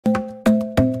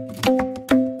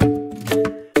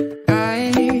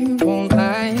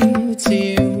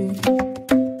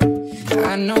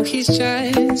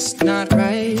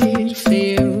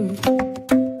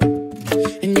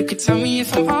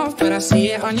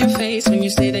see it on your face when you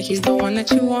say that he's the one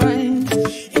that you want.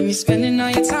 And you're spending all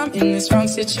your time in this wrong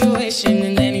situation,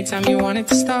 and anytime you want it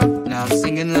to stop. Now I'm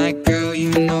singing like, girl,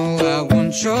 you know I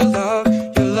want your love.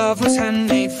 Your love was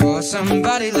handmade for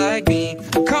somebody like me.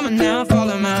 Come on now,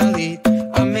 follow my lead.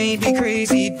 I may be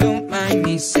crazy, don't mind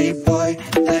me. Say, boy,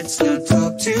 let's not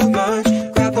talk too much.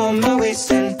 Grab on my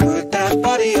waist and put that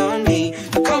body on me.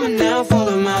 Come on now,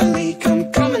 follow my lead.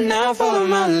 Come on now, follow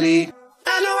my lead.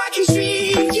 I know I can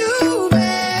treat you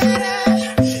better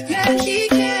than he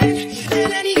can,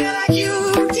 and any girl like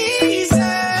you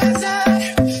deserves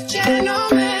a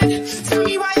gentleman. Tell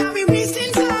me why are we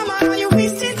wasting time? Why are you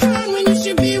wasting time when you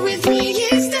should be with me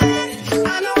instead?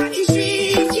 I know I can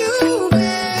treat you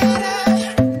better.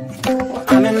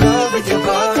 I'm in love with your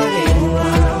body.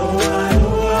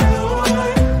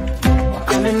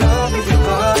 I'm in love with your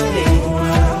body.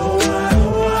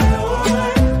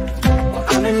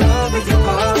 I'm in love with your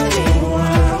body.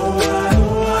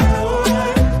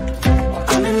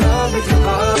 I'm in love with your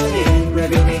body. Every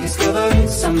day discovering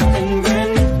something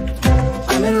brand new.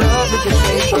 I'm in love with the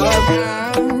shape of you.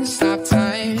 Now stop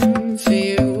time for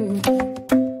you.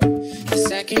 The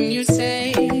second you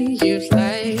say you'd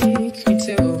like me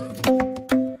to,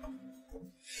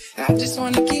 I just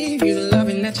wanna give you the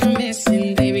loving that you're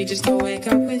missing, baby. Just to wake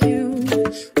up with you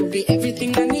will be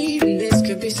everything I need, and this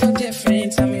could be so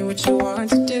different. Tell me what you want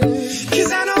to do,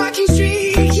 'cause I know I can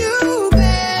treat you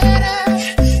better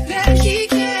than he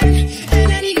can,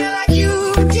 and any girl like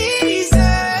you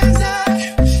deserves a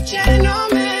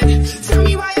gentleman. Tell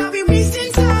me why are we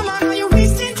wasting time? Why are you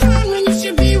wasting time when you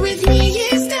should be with me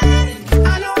instead?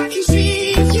 I know I can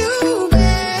treat you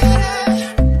better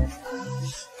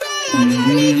than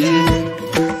he can.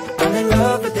 I'm in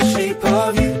love with the shape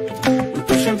of you. We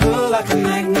push and pull like a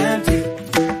magnet do.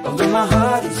 Although my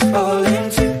heart is falling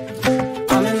too.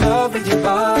 I'm in love with your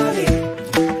body.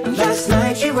 Last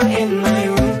night you were in my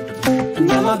room, and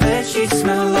now my bedsheets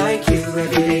smell like you.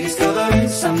 Every day discovering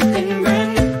something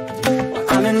brand new.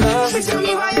 I'm in love with Tell your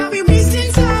me body. why are we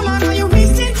wasting time? Why are you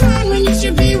wasting time when you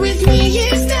should be with me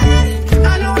instead?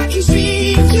 I know I can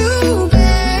treat you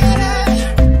better.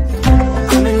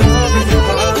 I'm in love with your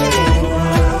body.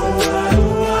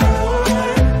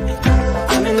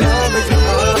 I'm in love with your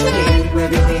body. Every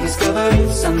day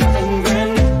discovering something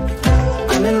brand new.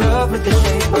 I'm in love with the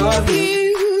shape of you.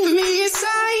 Give me a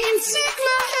sign, take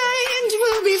my hand,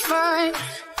 we'll be fine.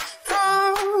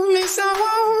 Promise I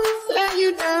won't let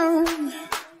you down.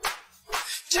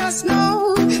 Just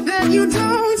know that you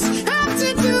don't have to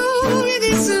do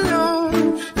this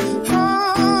alone.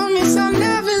 Promise I'll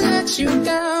never let you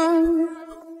down,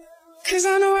 'cause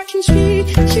I know I can treat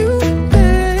you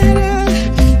better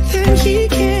than he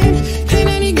can, and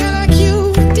any girl like you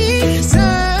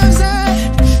deserves a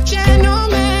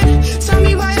gentleman. Tell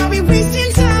me why are we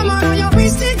wasting time? Why are you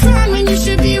wasting time when you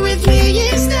should be with me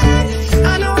instead?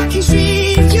 I know I can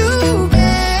treat you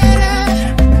better.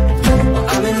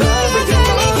 I'm in love with your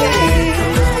body.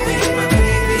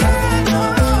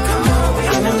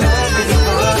 I'm in love with your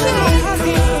body.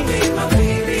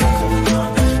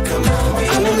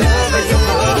 I'm in love with your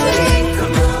body.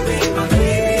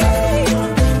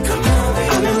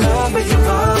 I'm in love with your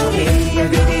body.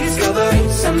 Every day discovering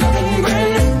something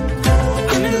brand new.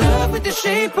 I'm in love with the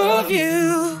shape of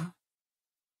you.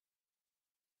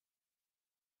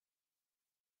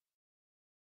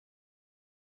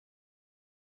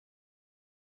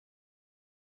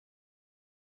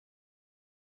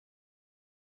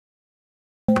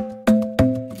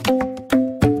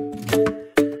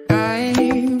 I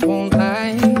won't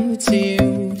lie to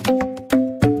you.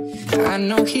 I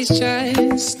know he's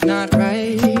just not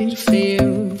right for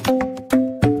you.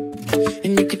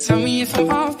 And you could tell me if I'm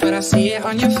off, but I see it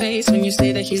on your face when you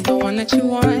say that he's the one that you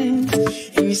want.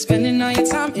 And you're spending all your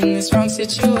time in this wrong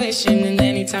situation, and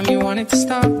anytime you want it to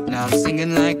stop. Now I'm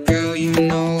singing like, girl, you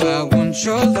know I want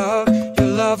your love. Your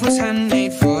love was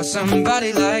handmade for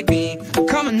somebody like me.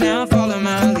 Come on now, follow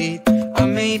my lead. I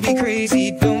may be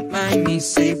crazy, don't mind me.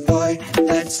 Say, boy,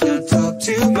 let's not talk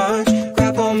too much.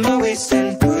 Grab on my waist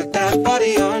and put that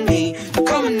body on me.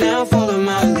 Come on now, follow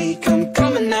my lead. Come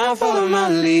on now, follow my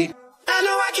lead. I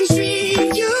know I can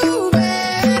treat you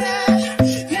better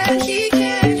than he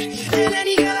can, and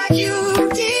any girl like you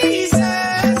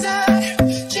deserves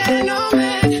a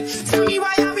gentleman. Tell me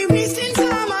why are we wasting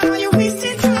time? Why are you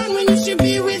wasting time when you should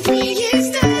be with me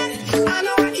instead? I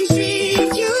know I can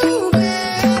treat you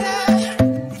better.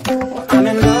 I'm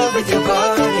in love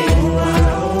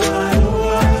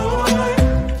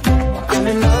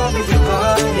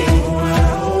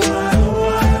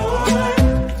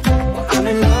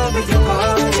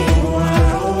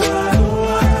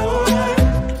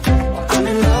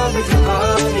with your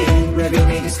body. Every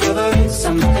day discovering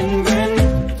something brand new.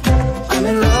 I'm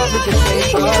in love with the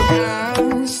shape of you.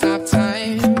 I'll stop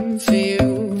time for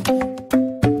you.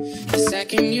 The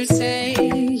second you say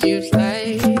you'd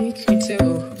like me to.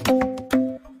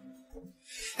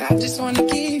 I just wanna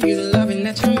give you the loving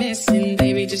that you're missing,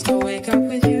 baby. Just to wake up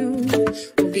with you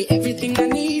will be everything I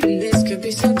need, and this could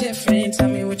be so different. Tell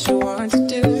me what you want to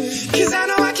do, 'cause I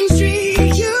know I can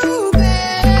treat you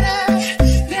better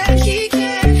than he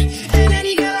can, and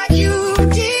any girl like you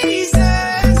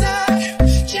deserves a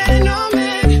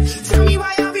gentleman. Tell me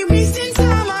why I'll be wasting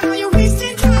time. I know you're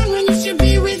wasting time when you should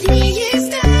be with me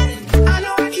instead. I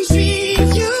know I can treat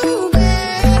you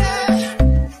better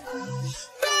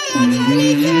than he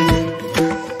can.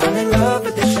 I'm in love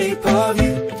with the shape of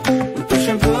you. We push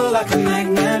and pull like a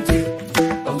magnet do.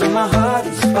 Although my heart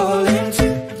is falling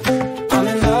too. I'm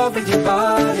in love with your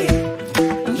body.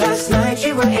 Last night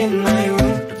you were in my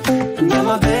room, and now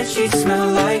my bedsheets smell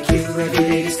like you. Every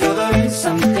day discovering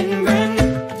something brand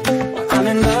new. I'm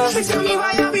in love with Tell your me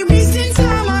body. why I'll be wasting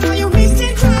time. I know you're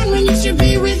wasting time when you should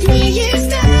be with me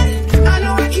instead. I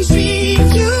know I can treat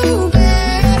you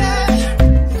better.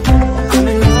 I'm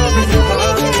in love with your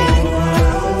body.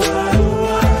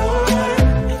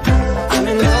 I'm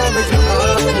in love with your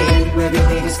body. Every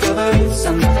day discovering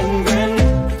something brand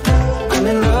new. I'm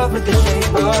in love with the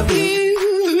shape of you.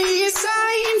 Give me a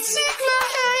sign, take my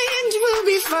hand, we'll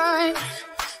be fine.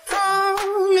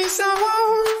 Promise I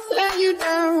won't let you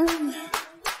down.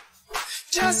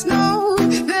 Just know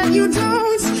that you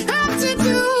don't have to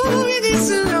do this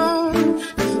alone.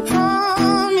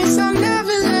 Promise I'll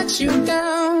never let you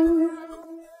down,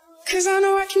 'cause I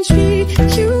know I can treat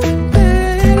you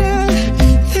better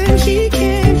than he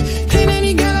can, and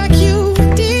any girl like you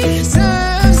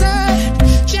deserves a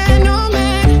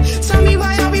gentleman. Tell me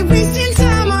why I'll be wasting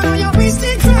time. I know you're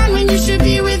wasting time when you should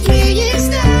be with me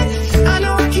instead. I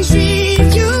know I can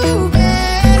treat you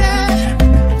better.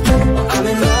 I'm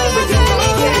in love with your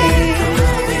body.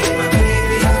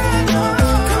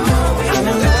 I'm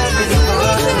in love with your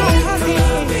body.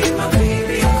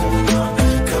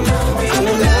 I'm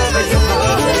in love with your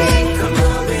body.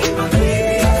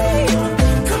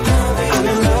 I'm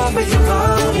in love with your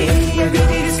body. Every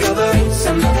day discovering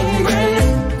something brand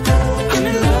new. I'm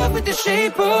in love with the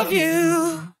shape of you.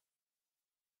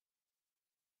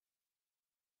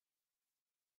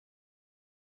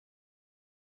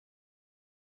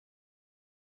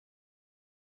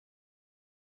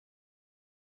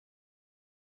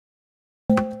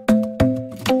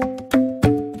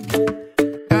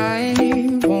 I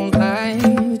won't lie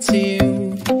to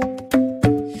you.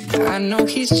 I know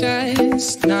he's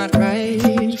just not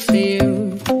right for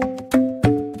you.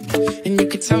 And you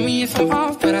could tell me if I'm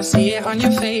off, but I see it on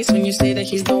your face when you say that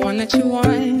he's the one that you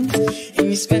want. And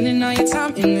you're spending all your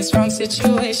time in this wrong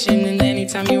situation, and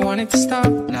anytime you want it to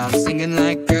stop. Now I'm singing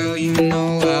like, girl, you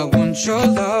know I want your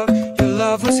love. Your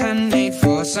love was handmade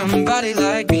for somebody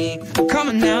like me. Come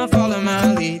on now, follow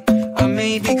my lead. I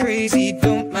may be crazy,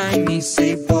 don't mind me.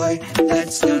 Say, boy,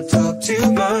 let's not talk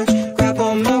too much. Grab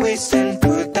on my waist and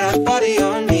put that body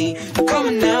on me. Come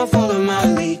on now, follow my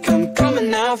lead. Come on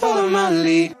now, follow my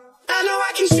lead. I know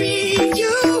I can treat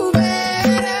you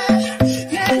better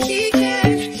than he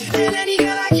can, and any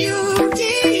girl like you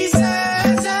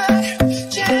deserves a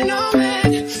gentleman.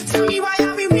 Tell me why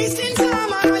I'll be wasting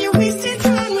time. I know you're wasting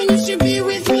time when you should be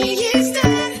with me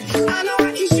instead. I know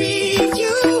I can treat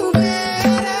you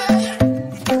better.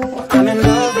 I'm in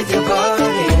love with your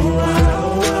body.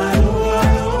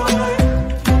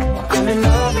 I'm in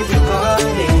love with your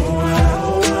body.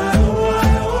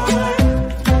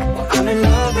 I'm in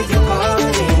love with your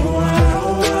body.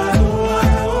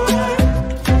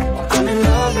 I'm in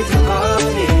love with your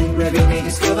body. Every day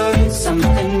discovering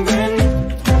something brand new.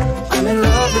 I'm in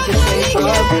love with the shape of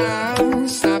you. I'll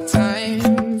stop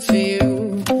time for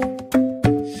you.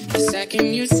 The second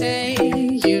you say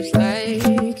you'd like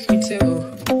me to.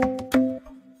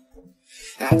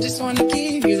 I just wanna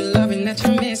give you the loving that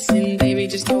you're missing, baby.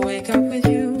 Just to wake up with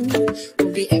you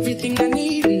will be everything I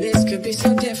need, and this could be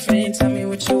so different. Tell me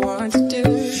what you want to do,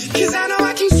 'cause I know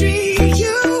I can treat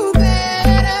you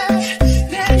better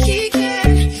than he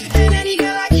can, and any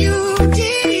girl like you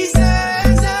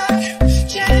deserves a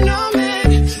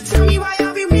gentleman. Tell me why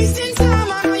I'll be wasting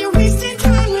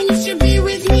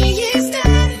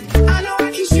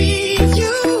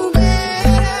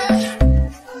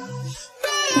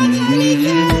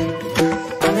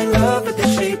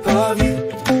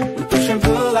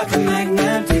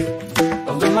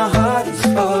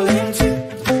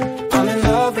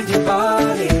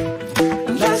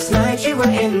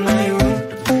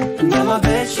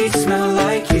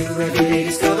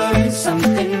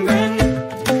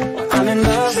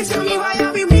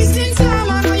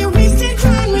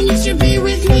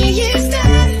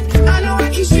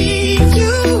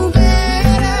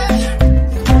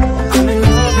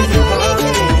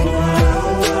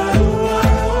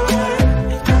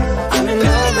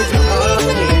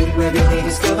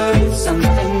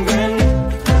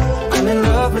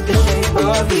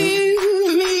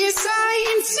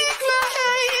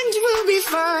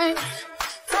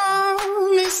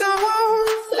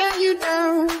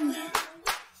down.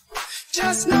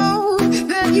 Just know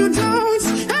that you don't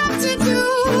have to do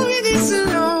this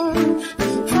alone.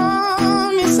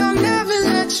 Promise I'll never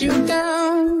let you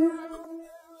down.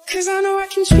 'Cause I know I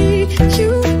can treat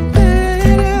you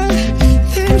better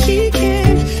than he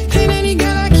can. And any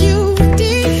girl like you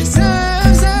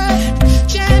deserves a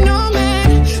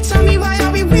gentleman. Tell me, why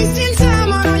are we wasting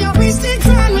time on all your wasted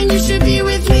time when you should be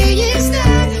with me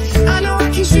instead? I know I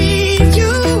can treat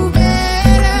you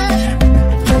better.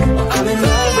 I'm in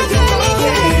love with your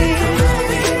body.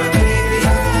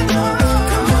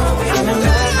 I'm in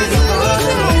love with your body.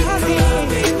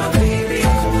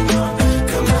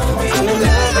 I'm in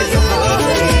love with your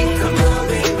body.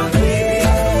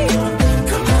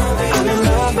 I'm in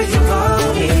love with your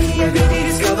body. Every day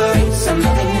discovering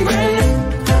something brand new.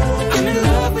 I'm in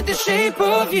love with the shape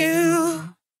of you.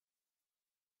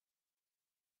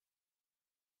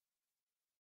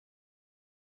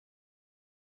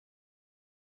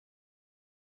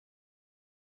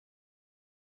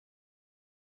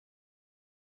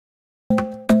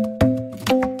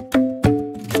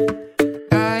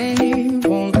 I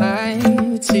won't lie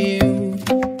to you.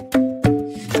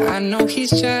 I know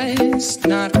he's just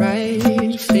not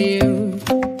right for you.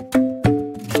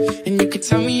 And you could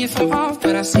tell me if I'm off,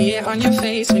 but I see it on your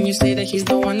face when you say that he's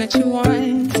the one that you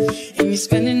want. And you're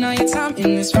spending all your time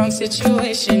in this wrong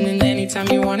situation, and anytime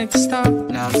you want it to stop.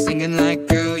 Now I'm singing like,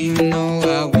 girl, you know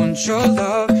I want your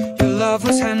love. Your love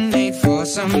was handmade for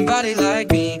somebody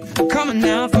like me. Come on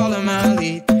now, follow my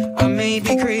lead. I may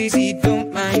be crazy,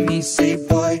 don't mind me. Say,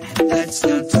 boy, let's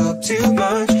not talk too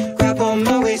much. Grab on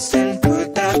my waist and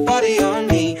put that body on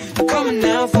me. Come on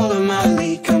now, follow my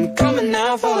lead. Come on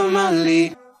now, follow my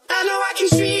lead. I know I can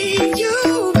treat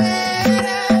you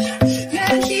better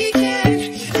than he can.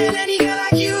 And any girl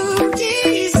like you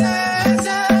deserves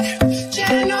a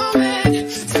gentleman.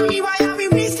 Tell me, why are we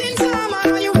wasting time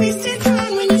on all your wasted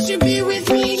time when you should be with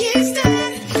me instead?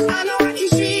 I know I can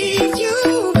treat you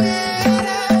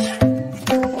better.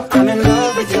 I'm in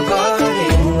love with your body.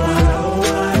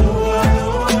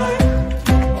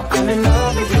 I'm in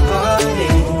love with your body.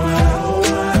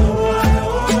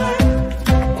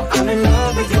 I'm in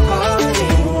love with your body.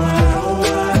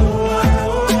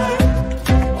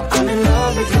 I'm in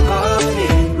love with your body.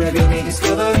 Every day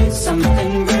discovering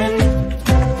something brand new.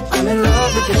 I'm in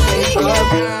love with the shape of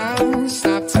you. I'll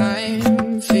stop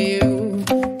time for you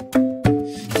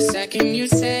the second you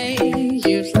say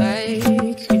you'd like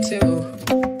me to.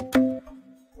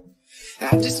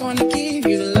 I just wanna give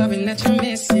you the loving that you're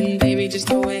missing, baby. Just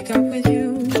to wake up with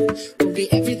you will be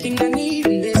everything I need,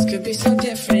 and this could be so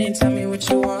different. Tell me what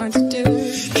you want to do.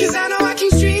 'Cause I know I can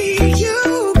treat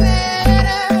you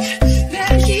better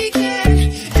than he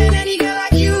can. And any girl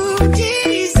like you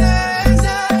deserves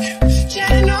a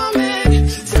gentleman.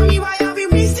 Tell me, why are we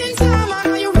wasting time on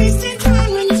all your wasted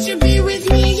time when you should be with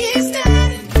me instead?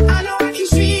 I know I can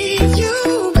treat you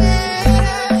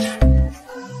better.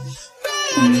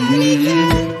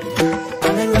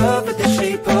 I'm in love with the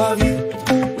shape of you.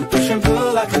 We push and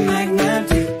pull like a magnet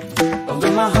do.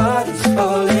 Although my heart is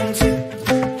falling too.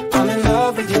 I'm in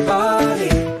love with your body.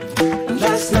 And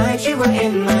last night you were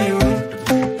in my room,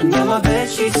 and now my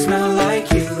bedsheets smell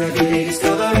like you. Every day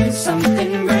discovering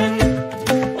something brand new.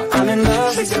 I'm in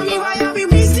love with Tell your me, why are we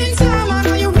wasting time on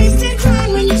all your wasted time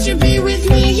when you should be with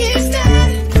me instead?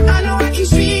 I know I can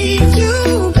treat you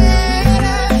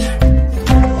better.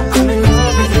 I'm in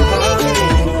love with your body.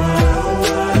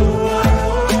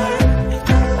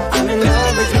 I'm in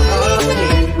love with your body.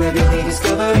 Every day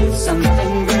discovering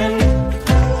something brand new.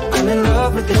 I'm in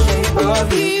love with the shape of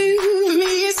you. Give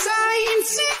me a sign,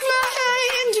 take my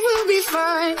hand, we'll be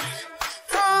fine.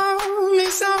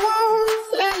 Promise I won't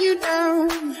let you down.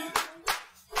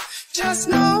 Just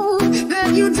know that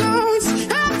you don't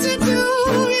have to do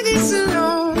this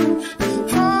alone.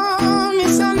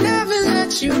 Promise I'll never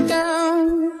let you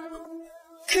down.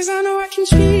 'Cause I know I can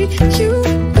treat you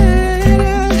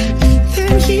better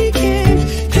than he can.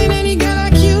 And any girl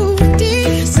like you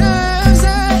deserves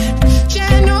a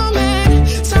gentleman.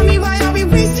 Tell me, why are we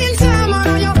wasting time on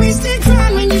all your wasted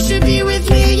time when you should be with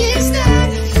me instead?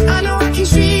 I know I can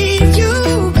treat you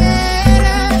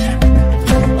better.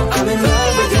 I'm in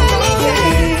love with your body.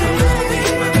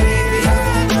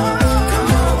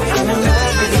 I'm in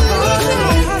love with your body.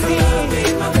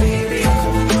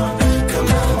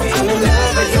 I'm in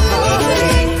love with your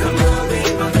body.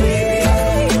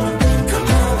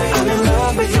 I'm in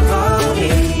love with your body.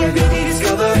 Every day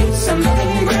discovering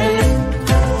something brand new.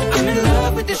 I'm in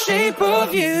love with the shape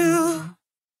of you.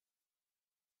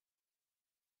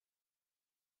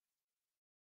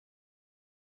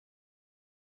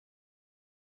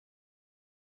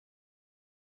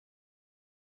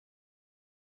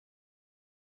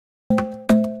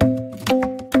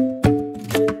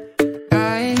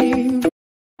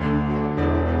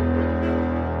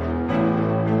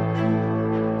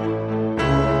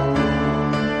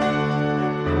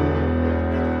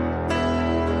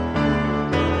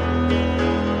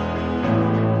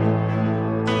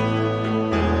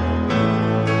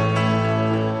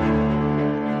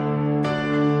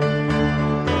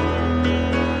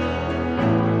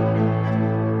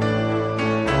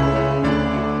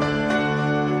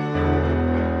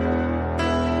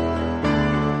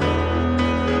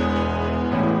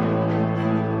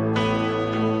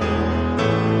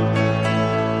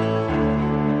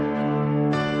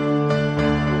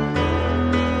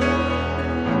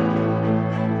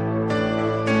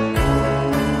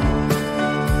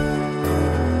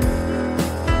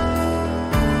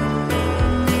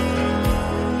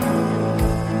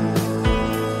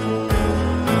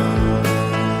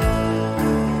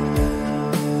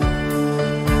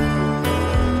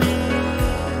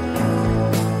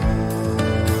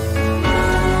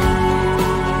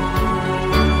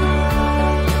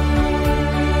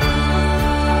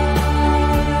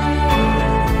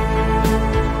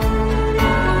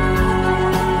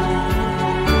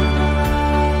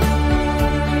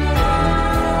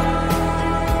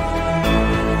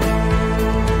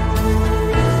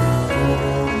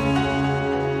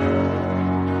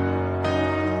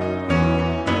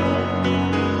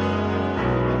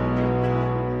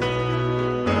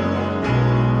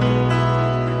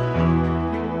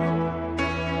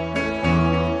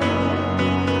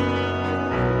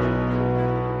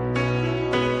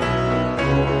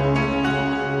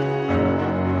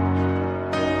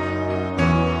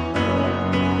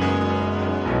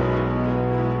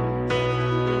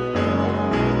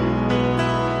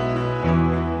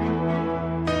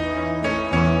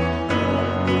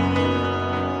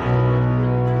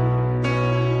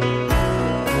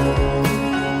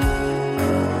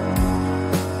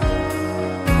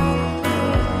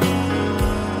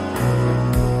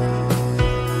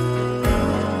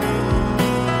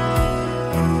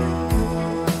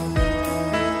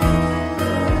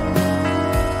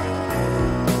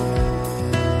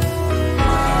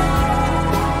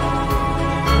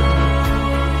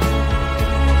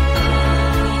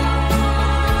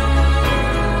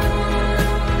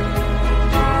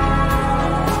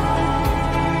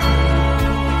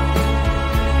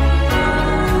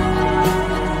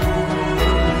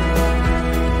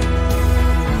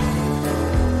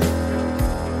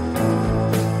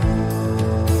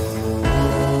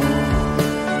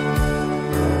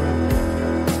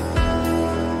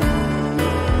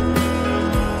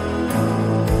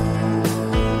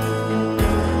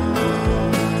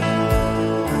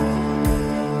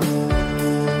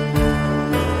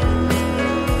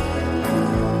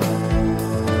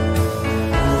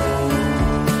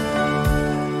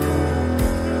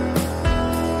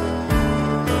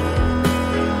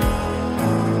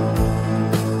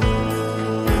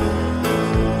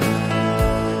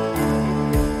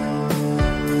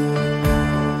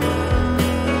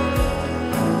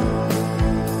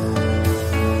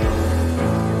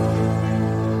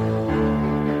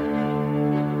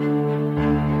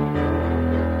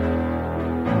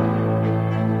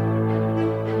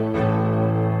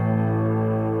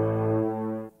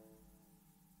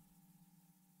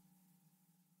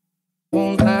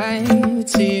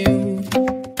 to you.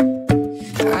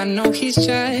 I know he's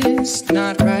just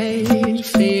not right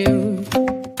for you.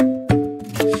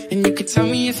 And you could tell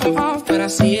me if I'm off, but I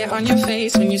see it on your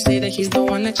face when you say that he's the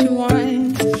one that you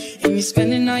want. And you're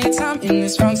spending all your time in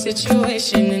this wrong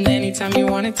situation, and anytime you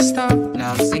want it to stop.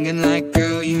 Now I'm singing like,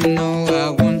 girl, you know I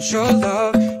want your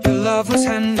love. Your love was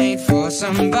handmade for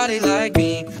somebody like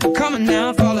me. Come on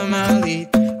now, follow my lead.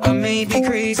 I may be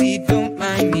crazy, don't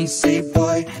mind me. Say,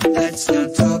 boy, let's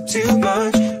not talk too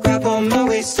much. Grab on my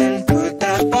waist and put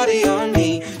that body on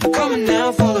me. Come on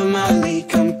now, follow my lead.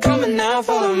 Come on now,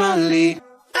 follow my lead.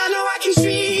 I know I can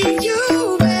treat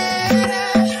you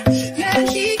better than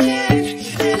he can,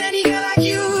 and any girl like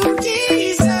you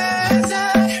deserves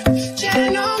a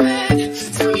gentleman.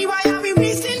 Tell me why I'll be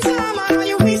wasting time. I know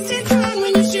you're wasting time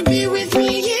when you should be with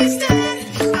me instead.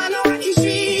 I know I can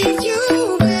treat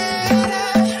you better.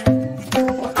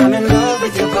 I'm in love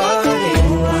with your body.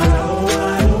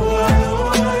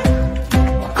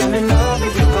 I'm in love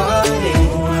with your body.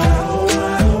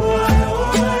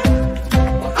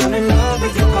 I'm in love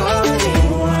with your body.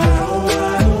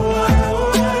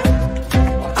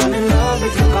 I'm in love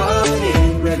with your body.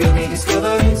 Every day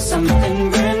discovering something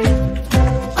brand new.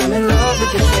 I'm in love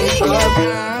with the shape of you.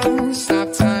 I'll stop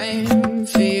time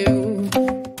for you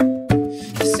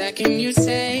the second you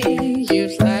say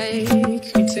you'd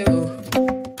like me to.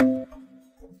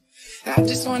 I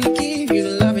just wanna give you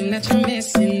the loving that you're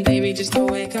missing, baby. Just to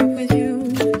wake up with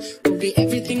you will be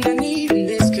everything I need, and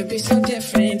this could be so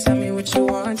different. Tell me what you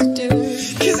want to do,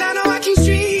 'cause I know I can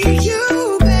treat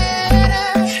you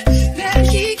better than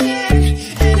he can,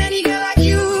 and any girl like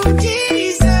you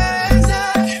deserves a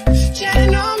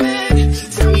gentleman.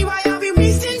 Tell me why I'll be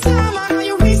wasting time. I know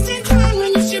you're wasting time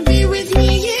when you should be with me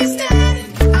instead.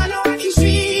 I know I can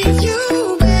treat you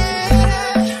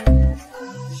better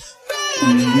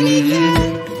than he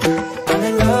can. I'm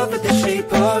in love with the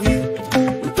shape of you.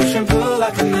 We push and pull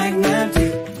like a magnet do.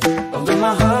 Although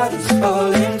my heart is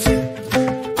falling too.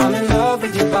 I'm in love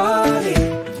with your body.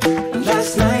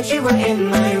 Last night you were in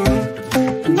my room,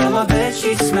 and now my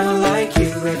bedsheets smell like you.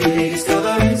 Every day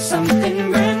discovering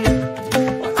something brand new.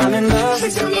 I'm in love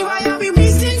with Tell your me why body. I'll be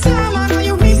wasting time. I know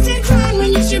you're wasting time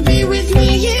when you should be with me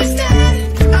instead.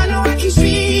 I know I can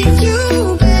treat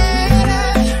you better.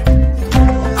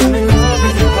 I'm in love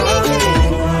with your body.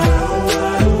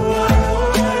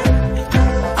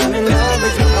 I'm in love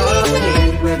with your body.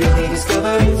 Every day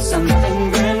discovering something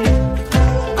brand new.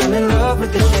 I'm in love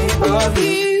with the shape of you.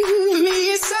 Give me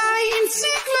a sign,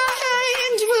 take my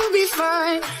hand, we'll be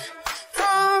fine.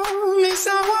 Promise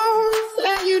I won't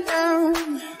let you down.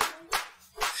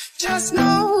 Just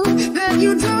know that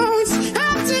you don't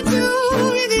have to do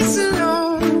this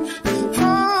alone.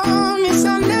 Promise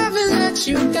I'll never let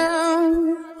you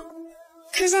down,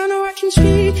 'cause I know I can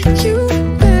treat you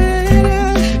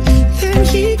better than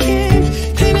he can,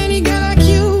 and any girl like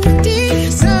you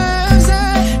deserves a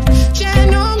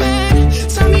gentleman.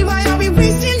 Tell me why I'll be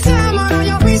wasting time. I know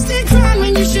you're wasting time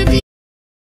when you should be.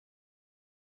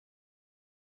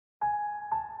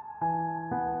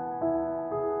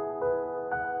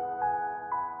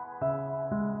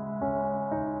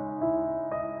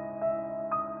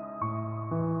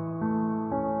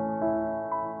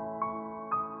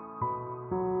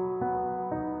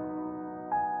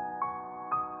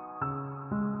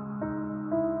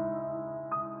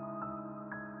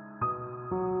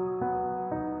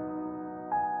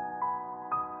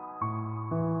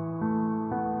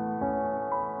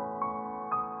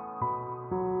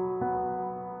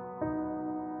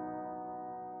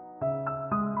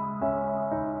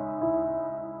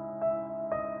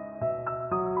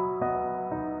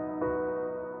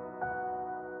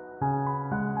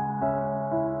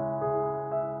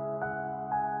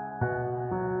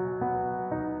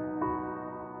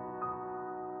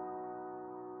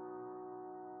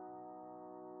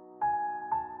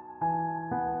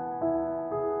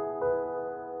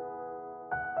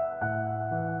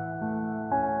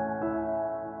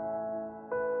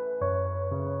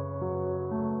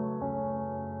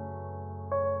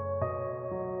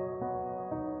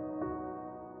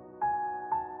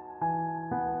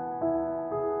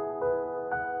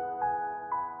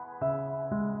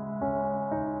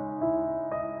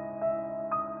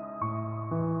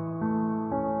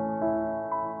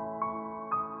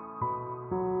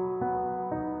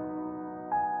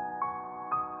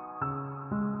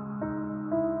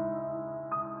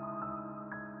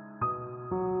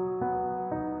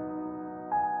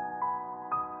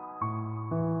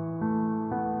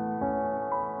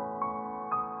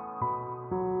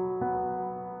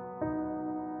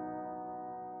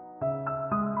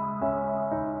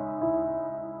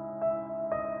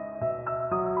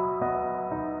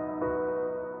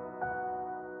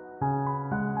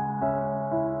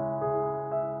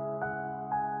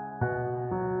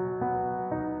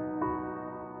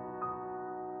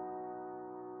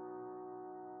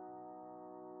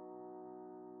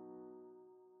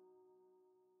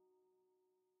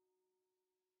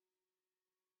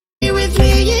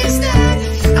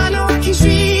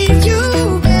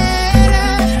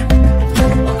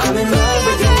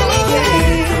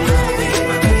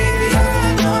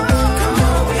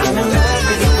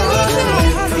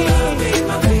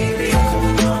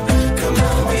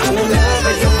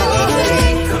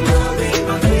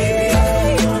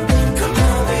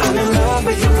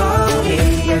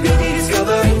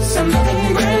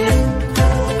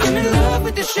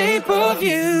 of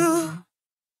you.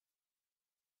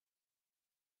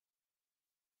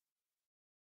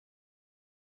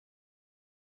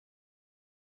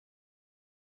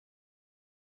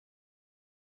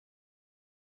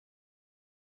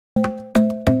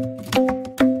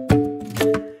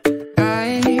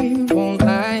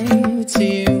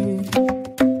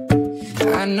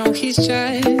 He's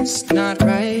just not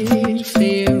right for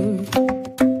you.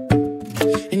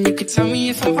 And you could tell me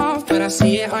if I'm off, but I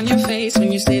see it on your face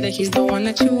when you say that he's the one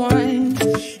that you want.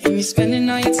 And you're spending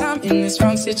all your time in this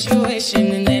wrong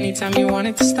situation, and anytime you want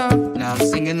it to stop. Now I'm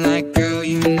singing like, girl,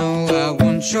 you know I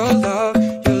want your love.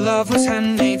 Your love was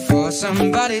handmade for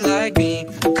somebody like me.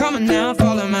 Come on now,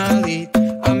 follow my lead.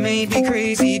 I may be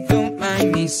crazy, don't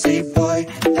mind me. Say, boy,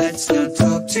 let's not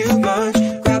talk too much.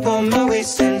 Grab on my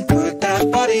waist and put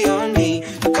that body on me.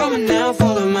 Come on now,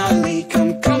 follow my lead.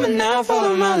 Come on now,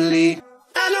 follow my lead.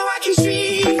 I know I can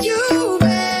treat you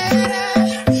better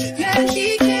than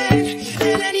he can,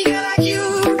 and any girl like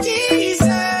you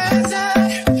deserves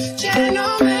a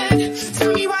gentleman.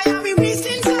 Tell me why are we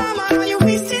wasting time? Why are you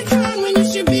wasting time when you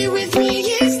should be with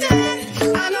me instead?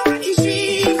 I know I can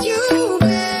treat you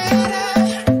better.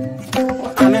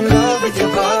 I'm in love with your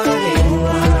body.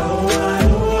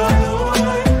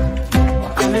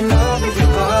 I'm in love with your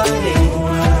body.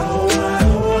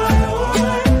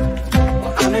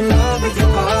 I'm in love with your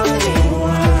body.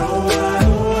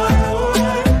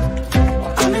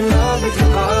 I'm in love with your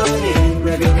body.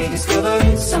 Every day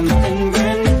discovering something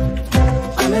brand new.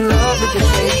 I'm in love with the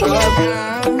shape of you.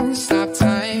 I'll stop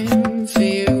time for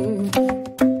you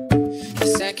the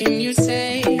second you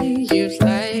say you'd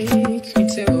like me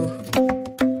to.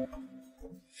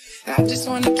 I just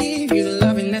wanna give you the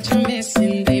loving that you're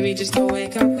missing, baby. Just to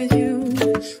wake up with you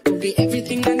will be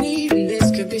everything I need, and this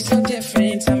could be so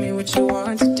different. Tell me what you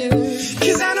want to do.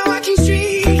 'Cause I know I can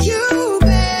treat you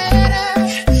better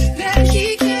than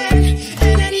he can,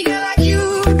 and any girl like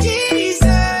you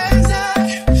deserves a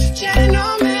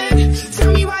gentleman.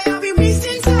 Tell me why are we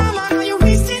wasting time? I know you're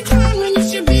wasting time when you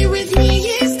should be with me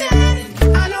instead.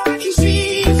 I know I can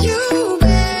treat you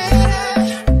better.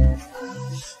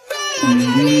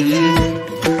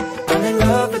 I'm in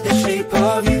love with the shape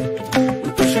of you. We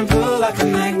push and pull like a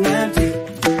magnet do.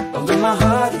 Although my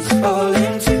heart is falling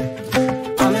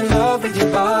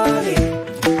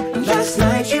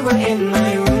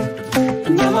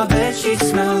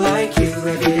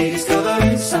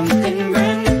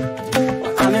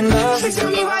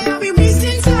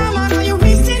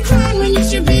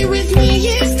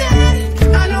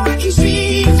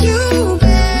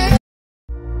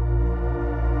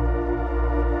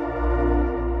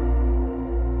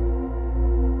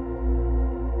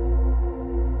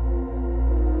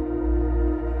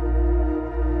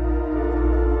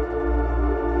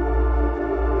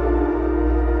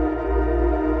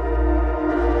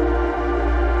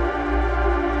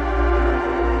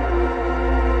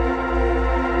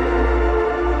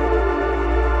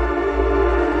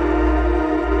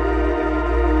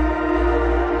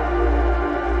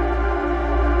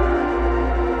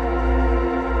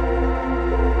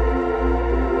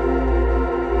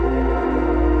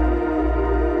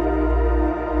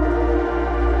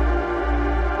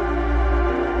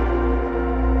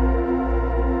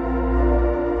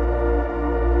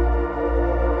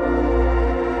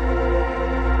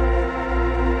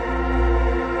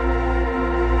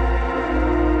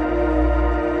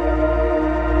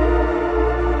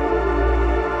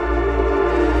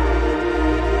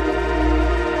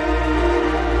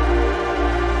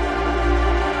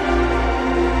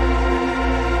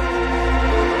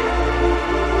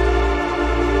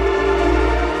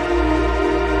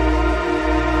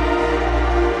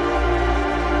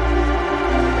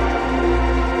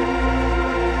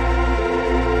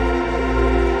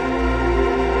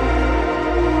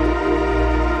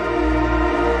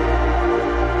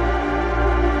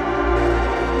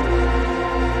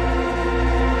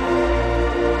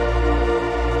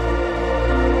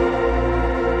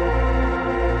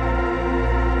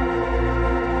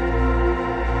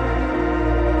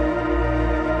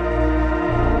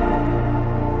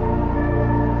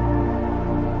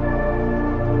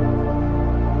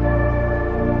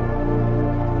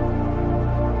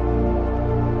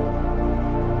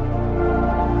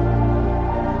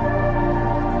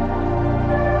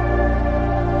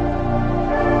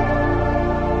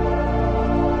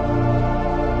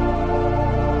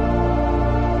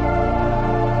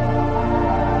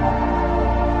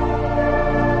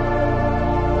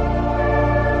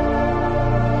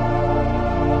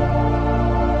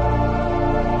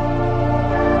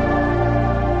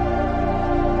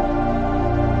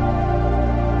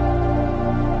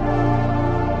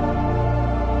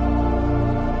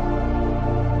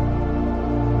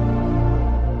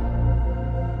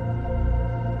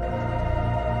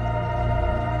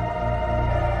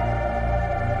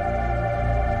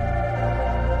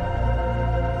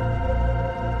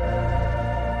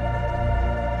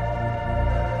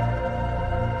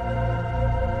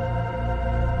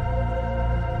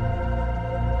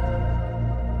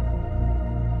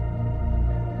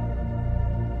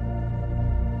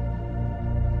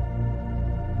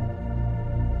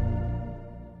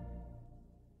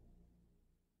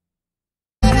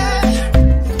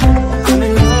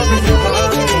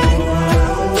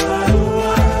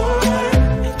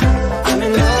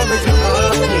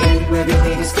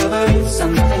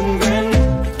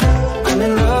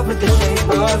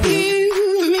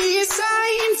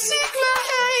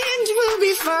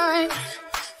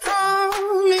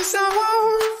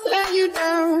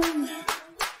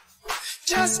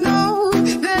Just know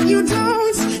that you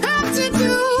don't have to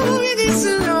do this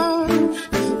alone.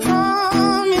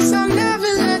 Promise I'll never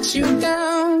let you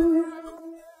down.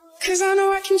 'Cause I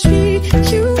know I can treat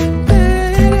you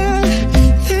better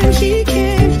than he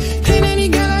can. And any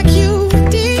girl like you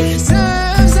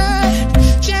deserves a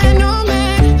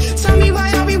gentleman. Tell me why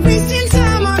are we wasting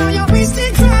time on all your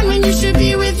wasted time when you should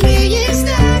be with me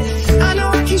instead. I know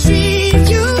I can treat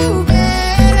you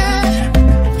better.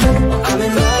 I'm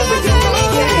in love with your body.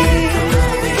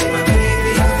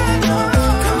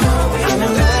 I'm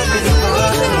in love with your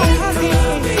body.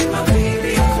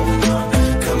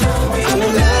 I'm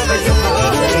in love with your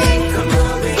body.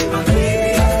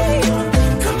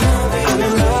 I'm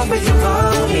in love with your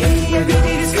body. Every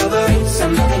day discovering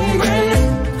something brand new.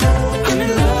 I'm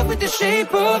in love with the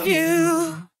shape of you.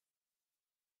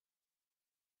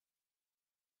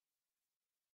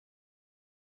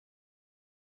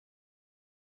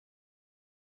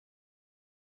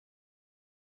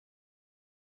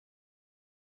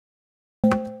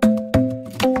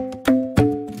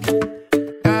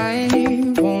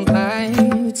 I won't lie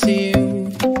to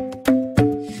you.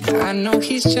 I know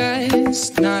he's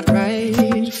just not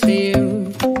right for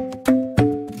you.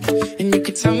 And you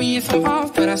could tell me if I'm off,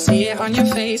 but I see it on your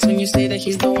face when you say that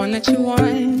he's the one that you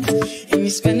want. And you're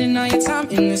spending all your time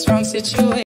in this wrong situation.